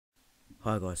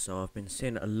Hi guys, so I've been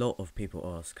seeing a lot of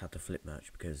people ask how to flip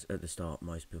merch because at the start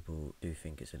most people do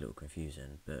think it's a little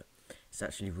confusing, but it's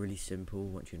actually really simple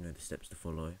once you know the steps to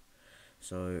follow.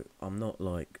 So I'm not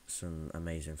like some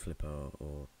amazing flipper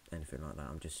or anything like that,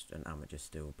 I'm just an amateur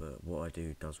still, but what I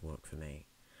do does work for me.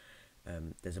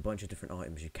 There's a bunch of different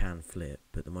items you can flip,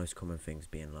 but the most common things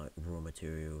being like raw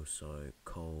materials, so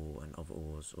coal and other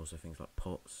ores, also things like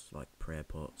pots, like prayer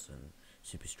pots and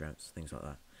super straps, things like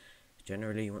that.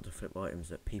 Generally, you want to flip items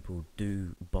that people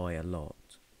do buy a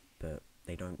lot, but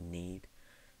they don't need.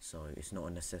 So it's not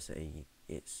a necessity,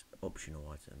 it's optional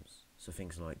items. So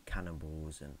things like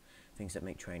cannonballs and things that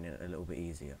make training a little bit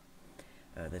easier.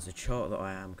 There's a chart that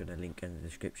I am going to link in the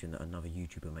description that another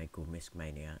YouTuber made called Misk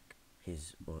Maniac.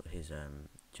 His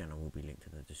channel will be linked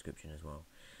in the description as well.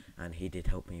 And he did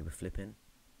help me with flipping.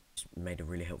 He's made a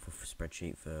really helpful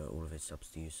spreadsheet for all of his subs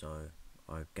to use, so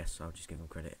I guess I'll just give him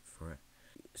credit for it.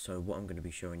 So what I'm going to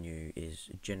be showing you is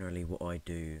generally what I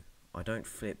do. I don't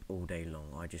flip all day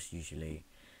long, I just usually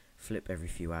flip every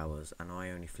few hours, and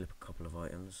I only flip a couple of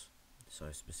items, so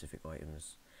specific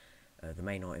items. The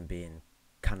main item being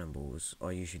cannonballs.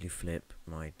 I usually flip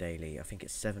my daily, I think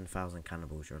it's 7,000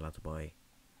 cannonballs you're allowed to buy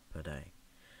per day,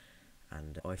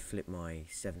 and I flip my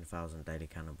 7,000 daily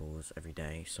cannonballs every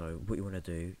day. So what you want to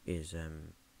do is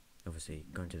obviously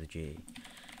go into the G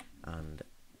and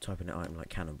type in an item like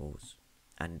cannonballs,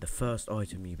 and the first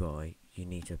item you buy you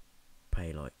need to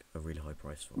pay like a really high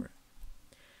price for it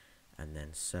and then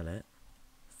sell it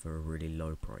for a really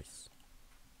low price,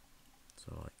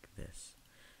 so like this.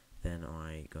 Then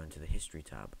I go into the history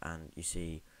tab and you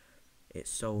see it's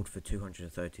sold for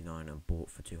 239 and bought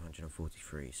for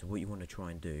 243. So what you want to try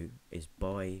and do is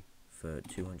buy for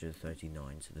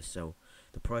 239, so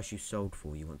the price you sold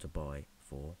for you want to buy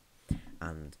for,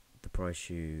 and the price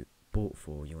you bought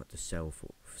for you want to sell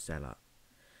at.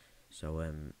 So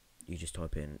you just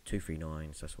type in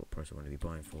 239, so that's what price I want to be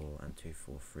buying for, and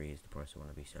 243 is the price I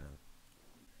want to be selling.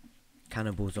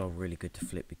 Cannonballs are really good to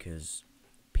flip because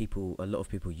a lot of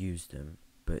people use them,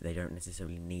 but they don't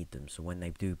necessarily need them. So when they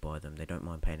do buy them, they don't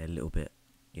mind paying a little bit,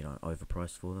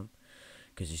 overpriced for them,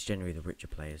 because it's generally the richer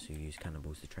players who use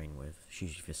cannonballs to train with. It's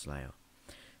usually for Slayer.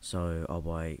 So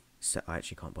I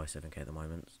actually can't buy 7k at the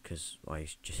moment because I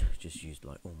just used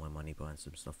like all my money buying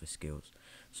some stuff for skills.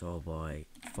 So I'll buy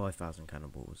 5,000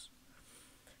 cannonballs.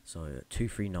 So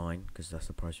 239 because that's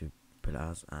the price we put it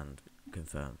as, and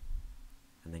confirm.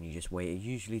 And then you just wait. It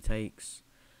usually takes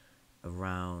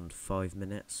around 5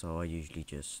 minutes, so I usually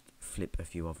just flip a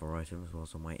few other items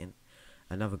whilst I'm waiting.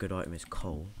 Another good item is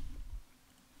coal.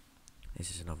 This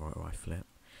is another item I flip,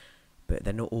 but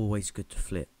they're not always good to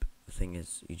flip. The thing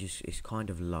is, it's kind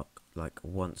of luck. Like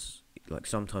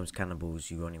sometimes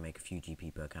cannonballs you only make a few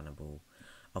GP per cannonball,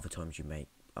 other times you make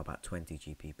about 20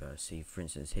 GP per. See, for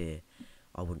instance here,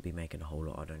 I wouldn't be making a whole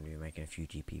lot, I'd only be making a few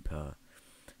GP per.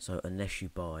 So unless you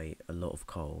buy a lot of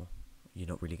coal, you're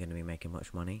not really going to be making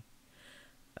much money.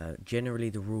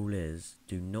 Generally the rule is,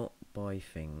 do not buy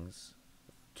things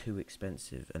too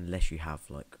expensive unless you have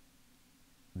like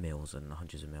mils and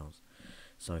hundreds of mils.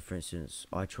 So for instance,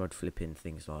 I tried flipping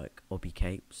things like obby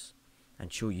capes,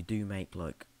 and sure you do make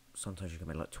like, sometimes you can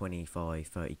make like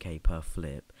 25-30k per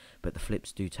flip, but the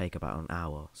flips do take about an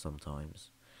hour sometimes.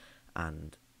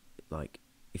 And like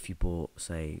if you bought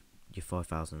say your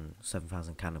 5,000,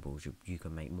 7,000 cannibals, you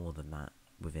can make more than that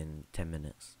within 10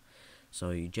 minutes.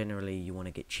 So you want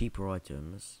to get cheaper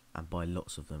items and buy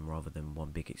lots of them rather than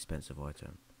one big expensive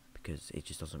item, because it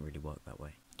just doesn't really work that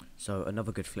way. So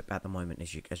another good flip at the moment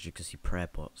is, as you can see, prayer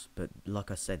pots. But like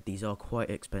I said, these are quite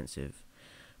expensive.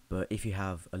 But if you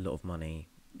have a lot of money,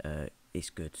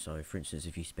 it's good. So for instance,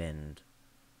 if you spend,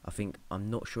 I'm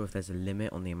not sure if there's a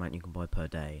limit on the amount you can buy per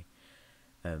day.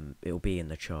 It'll be in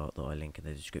the chart that I link in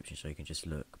the description, so you can just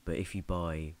look. But if you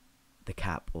buy the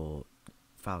cap or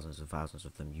thousands and thousands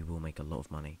of them, you will make a lot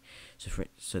of money. So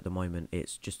at the moment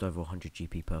it's just over 100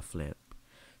 GP per flip.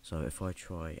 So if I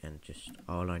try and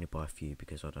I'll only buy a few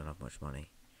because I don't have much money.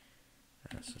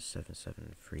 So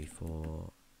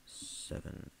 7734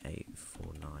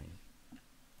 7849.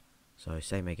 So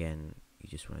same again, you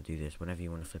just want to do this whenever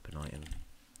you want to flip an item,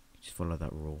 just follow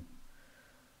that rule.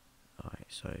 Alright,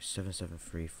 so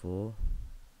 7734,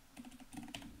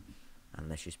 and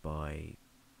let's just buy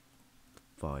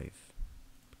 5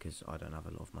 because I don't have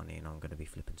a lot of money and I'm going to be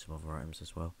flipping some other items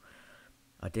as well.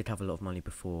 I did have a lot of money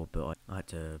before, but I had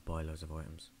to buy loads of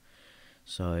items.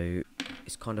 So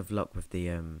it's kind of luck with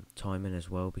the timing as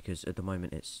well, because at the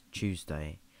moment it's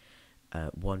Tuesday,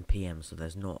 1 PM, so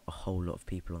there's not a whole lot of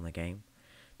people on the game.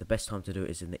 The best time to do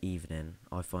it is in the evening.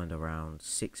 I find around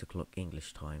 6 o'clock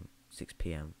English time, 6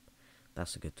 PM.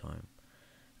 That's a good time.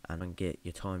 and get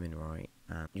your timing right.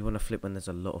 And you want to flip when there's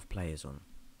a lot of players on.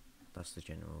 That's the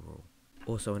general rule.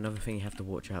 Also, another thing you have to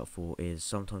watch out for is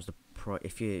sometimes the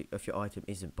if your item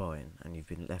isn't buying and you've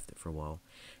been left it for a while,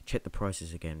 check the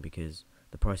prices again, because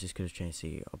the prices could have changed.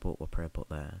 See, I bought a prayer pot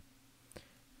there,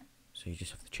 so you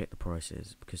just have to check the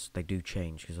prices because they do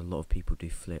change, because a lot of people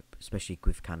do flip, especially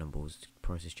with cannonballs.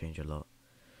 Prices change a lot.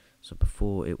 So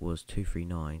before it was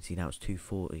 239, see now it's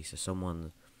 240. So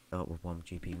someone start with 1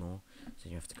 GP more, so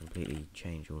you have to completely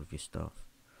change all of your stuff.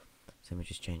 So let me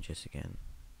just change this again.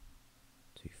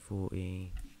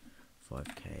 240,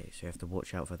 5k. So you have to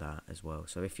watch out for that as well.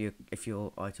 So if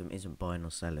your item isn't buying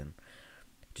or selling,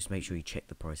 just make sure you check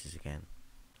the prices again.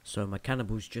 So my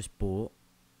cannibals just bought,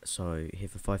 so here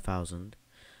for 5,000.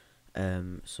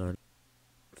 So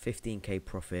 15k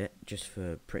profit just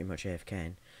for pretty much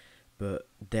AFKing. But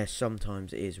there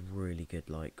sometimes it is really good.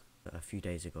 Like a few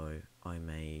days ago, I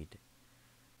made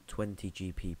 20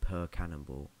 GP per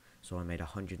cannonball, so I made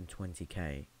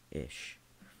 120k ish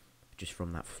just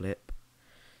from that flip.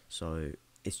 So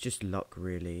it's just luck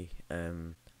really.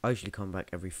 I usually come back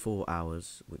every 4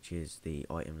 hours, which is the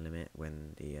item limit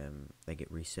when they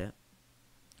get reset.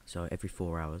 So every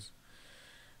 4 hours,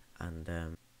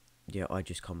 and yeah, I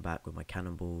just come back with my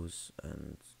cannonballs,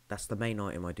 and that's the main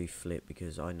item I do flip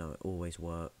because I know it always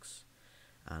works,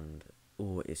 and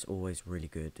it's always really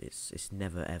good. It's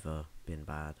never ever been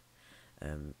bad.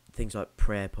 Things like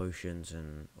prayer potions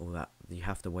and all that, you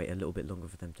have to wait a little bit longer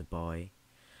for them to buy,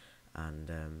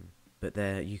 and but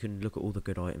there you can look at all the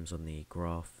good items on the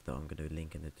graph that I'm going to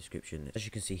link in the description. As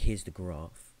you can see, here's the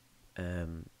graph.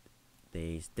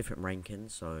 There's different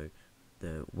rankings, so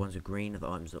the ones with green are the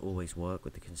items that always work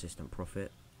with the consistent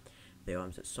profit. The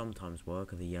items that sometimes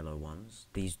work are the yellow ones.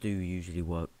 These do usually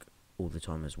work all the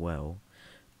time as well,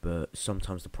 but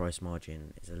sometimes the price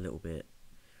margin is a little bit,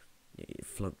 it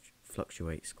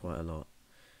fluctuates quite a lot,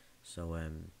 so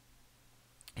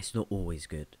it's not always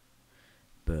good,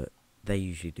 but they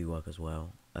usually do work as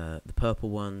well. The purple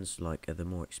ones, like, are the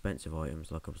more expensive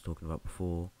items, like I was talking about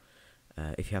before.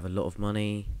 If you have a lot of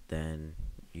money, then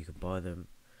you can buy them,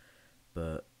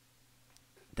 but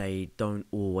they don't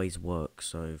always work.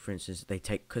 So for instance,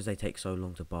 because they take so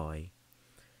long to buy,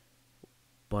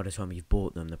 by the time you've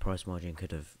bought them, the price margin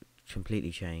could have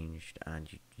completely changed, and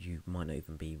you might not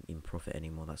even be in profit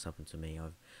anymore. That's happened to me.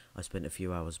 I spent a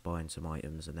few hours buying some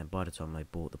items, and then by the time I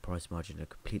bought, the price margin had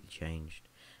completely changed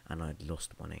and I'd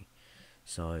lost money.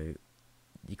 So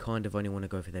you kind of only want to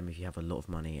go for them if you have a lot of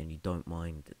money and you don't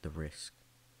mind the risk.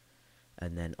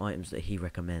 And then items that he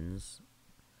recommends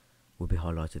will be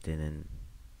highlighted in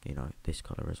you know, this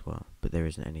colour as well, but there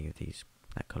isn't any of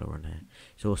that colour on here.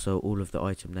 It's also all of the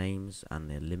item names and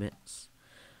their limits.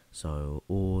 So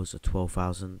ores are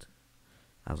 12,000,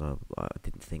 as I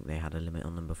didn't think they had a limit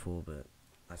on them before, but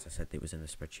as I said, it was in the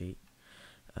spreadsheet.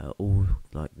 All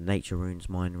like nature runes,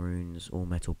 mine runes, all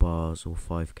metal bars, all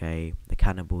 5k. The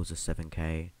cannibals are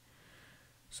 7k.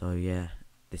 So yeah,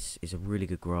 this is a really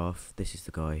good graph. This is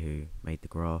the guy who made the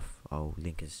graph. I'll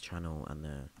link his channel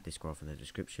and this graph in the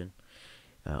description.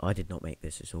 I did not make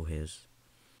this, it's all his.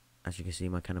 As you can see,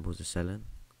 my cannibals are selling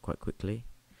quite quickly.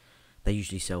 They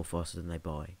usually sell faster than they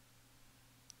buy.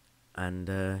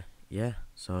 And yeah,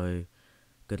 so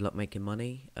good luck making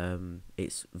money.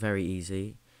 It's very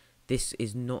easy. This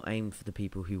is not aimed for the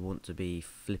people who want to be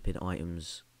flipping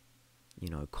items, you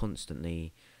know,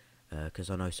 constantly, because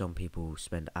I know some people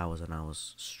spend hours and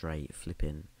hours straight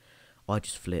flipping. I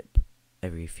just flip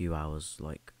every few hours.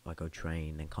 Like, I go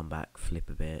train, then come back, flip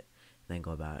a bit, then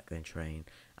go back, then train.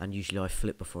 And usually I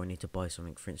flip before I need to buy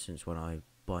something. For instance, when I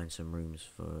buy some runes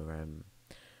for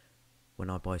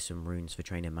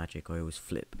training magic, I always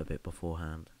flip a bit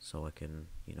beforehand, so I can,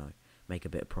 you know, make a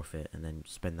bit of profit and then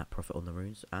spend that profit on the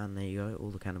runes. And there you go, all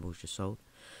the cannibals just sold.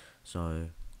 So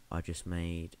I just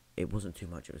made, it wasn't too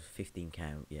much, it was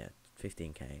 15k, yeah,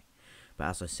 15k. But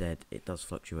as I said, it does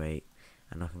fluctuate,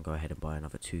 and I can go ahead and buy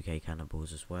another 2k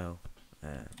cannibals as well,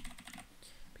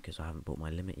 because I haven't bought my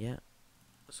limit yet.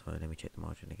 So let me check the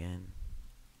margin again.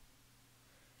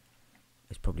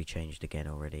 It's probably changed again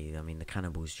already. I mean, the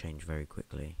cannibals change very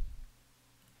quickly.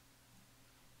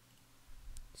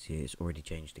 See, it's already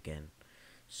changed again.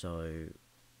 So,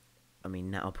 I mean,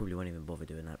 now I probably won't even bother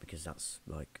doing that, because that's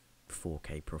like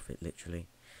 4k profit, literally.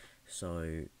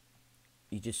 So,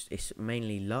 it's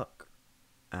mainly luck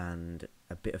and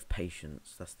a bit of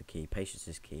patience. That's the key. Patience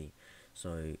is key.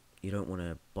 So, you don't want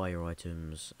to buy your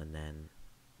items and then,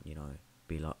 you know,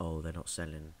 be like, oh, they're not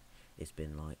selling. It's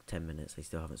been like 10 minutes, they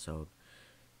still haven't sold.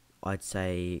 I'd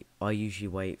say I usually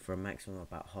wait for a maximum of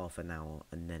about half an hour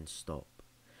and then stop.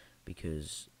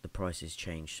 because the prices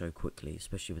change so quickly,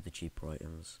 especially with the cheaper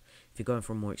items. If you're going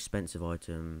for a more expensive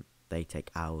item, they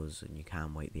take hours, and you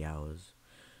can wait the hours.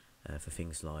 For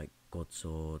things like god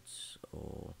swords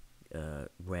or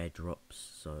rare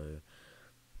drops, so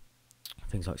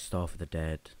things like Staff of the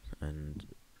Dead and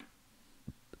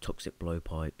toxic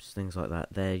blowpipes, things like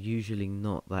that, they're usually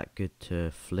not that good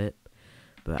to flip.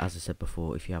 But as I said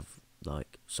before, if you have,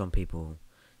 like, some people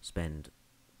spend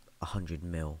 100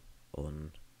 mil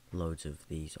on loads of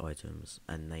these items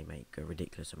and they make a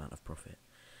ridiculous amount of profit,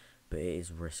 but it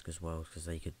is risk as well, because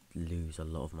they could lose a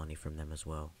lot of money from them as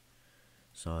well.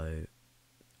 So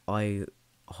I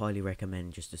highly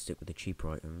recommend just to stick with the cheaper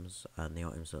items and the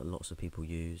items that lots of people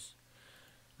use.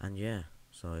 And yeah,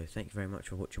 so thank you very much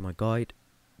for watching my guide.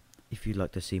 If you'd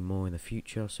like to see more in the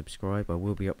future, subscribe. I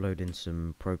will be uploading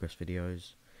some progress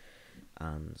videos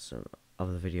and some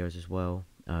other videos as well.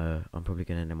 I'm probably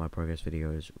going to end my progress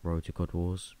videos Road to God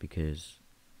Wars, because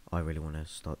I really want to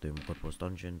start doing God Wars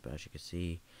Dungeon, but as you can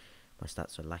see, my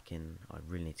stats are lacking. I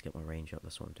really need to get my range up.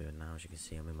 That's what I'm doing now. As you can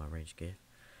see, I'm in my range gear.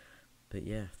 But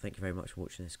yeah, thank you very much for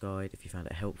watching this guide. If you found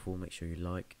it helpful, make sure you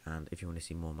like, and if you want to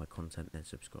see more of my content, then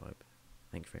subscribe.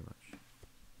 Thank you very much.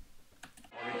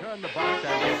 Return the box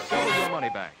and get double your money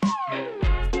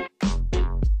back.